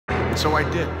And so I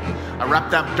did. I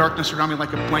wrapped that darkness around me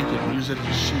like a blanket and used it as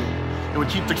a shield. It would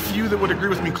keep the few that would agree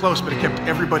with me close, but it kept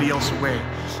everybody else away.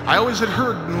 I always had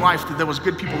heard in life that there was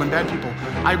good people and bad people.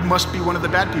 I must be one of the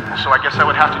bad people, so I guess I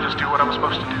would have to just do what I was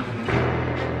supposed to do.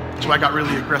 So I got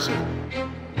really aggressive.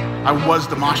 I was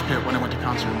the mosh pit when I went to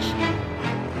concerts.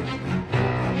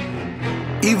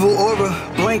 Evil aura,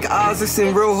 blank eyes, it's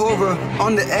in real horror.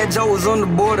 On the edge, I was on the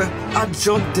border. I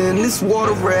jumped in, this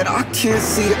water red, I can't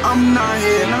see it, I'm not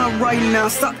here, not right now.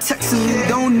 Stop texting me,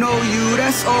 don't know you,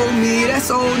 that's old me,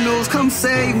 that's old news. Come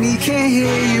save me, can't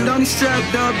hear you, don't be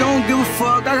strapped up, don't give a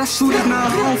fuck. I got shooters now,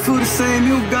 I don't feel the same,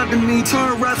 you got to me.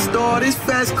 Turn rap star, this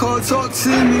fast car, talk to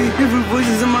me. Different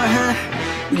voices in my head.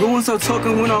 You go and start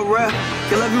talking when I rap.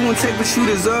 Kill everyone, take what you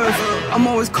deserve. I'm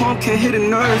always calm, can't hit a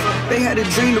nerve. They had a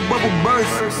dream, the bubble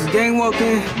burst. This gang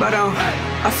walking, but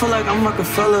I feel like I'm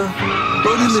Rockefeller.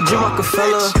 Brody legit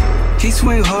Rockefeller. He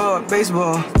swing hard,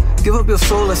 baseball. Give up your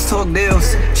soul, let's talk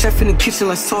deals. Chef in the kitchen,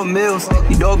 let's talk meals.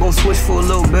 Your dog gon' switch for a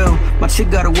little bill. My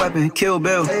chick got a weapon, Kill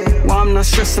Bill. While I'm not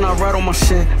stressing, I ride on my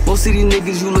shit. Most of these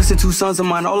niggas you listen to, sons of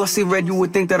mine. All I see red, you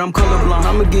would think that I'm colorblind.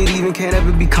 I'ma get even, can't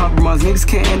ever be compromised. Niggas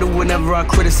can't handle whenever I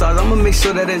criticize. I'ma make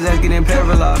sure that his ass getting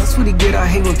paralyzed. That's what he get, I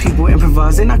hate when people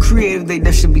improvise. They not creative,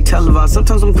 that should be televised.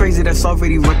 Sometimes I'm crazy, that's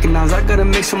already recognized. I gotta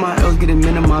make sure my L's getting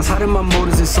minimized. Hiding my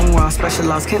motives is somewhere I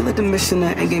specialize. Can't let the mission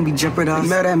and endgame be jeopardized.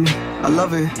 Mad at me, I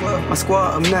love it. My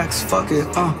squad up next, fuck it,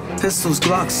 pistols,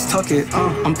 Glocks, tuck it,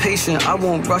 I'm patient, I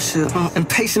won't rush it,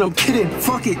 impatient, I'm kidding,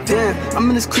 fuck it, damn. I'm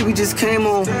in this crib, he just came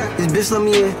on. This bitch let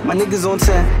me in, my niggas on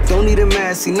 10. Don't need a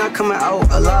mask, he not coming out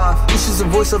alive. This is the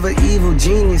voice of an evil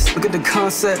genius. Look at the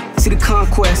concept, see the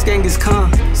conquest, gang is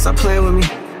con. Stop playing with me.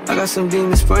 I got some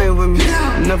demons spraying with me.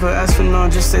 Never ask for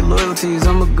none, just say loyalties.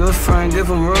 I'm a good friend, give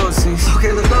them royalties.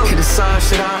 Okay, let's go. Can decide,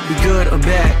 should I be good or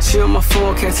bad? She on my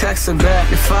phone, can't text her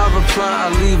back. If I reply, I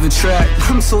leave a track.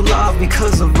 I'm so live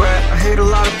because of rap. I hate a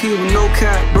lot of people, no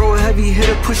cap. Bro, a heavy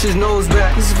hitter, push his nose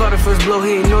back. This is about the first blow,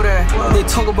 he ain't know that. They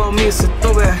talk about me, it's a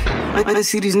throwback. I ain't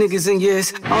see these niggas in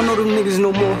years. I don't know them niggas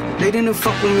no more. They didn't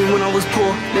fuck with me when I was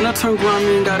poor. Then I turned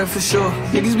grimy and got it for sure.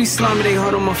 Niggas be slimy, they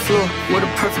hard on my floor. What a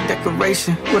perfect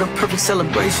decoration. What a perfect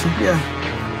celebration. Yeah.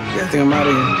 I think I'm out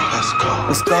of here.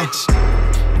 Let's go.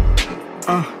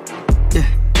 Yeah.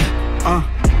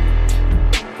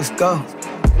 Let's go.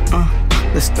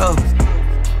 Let's go.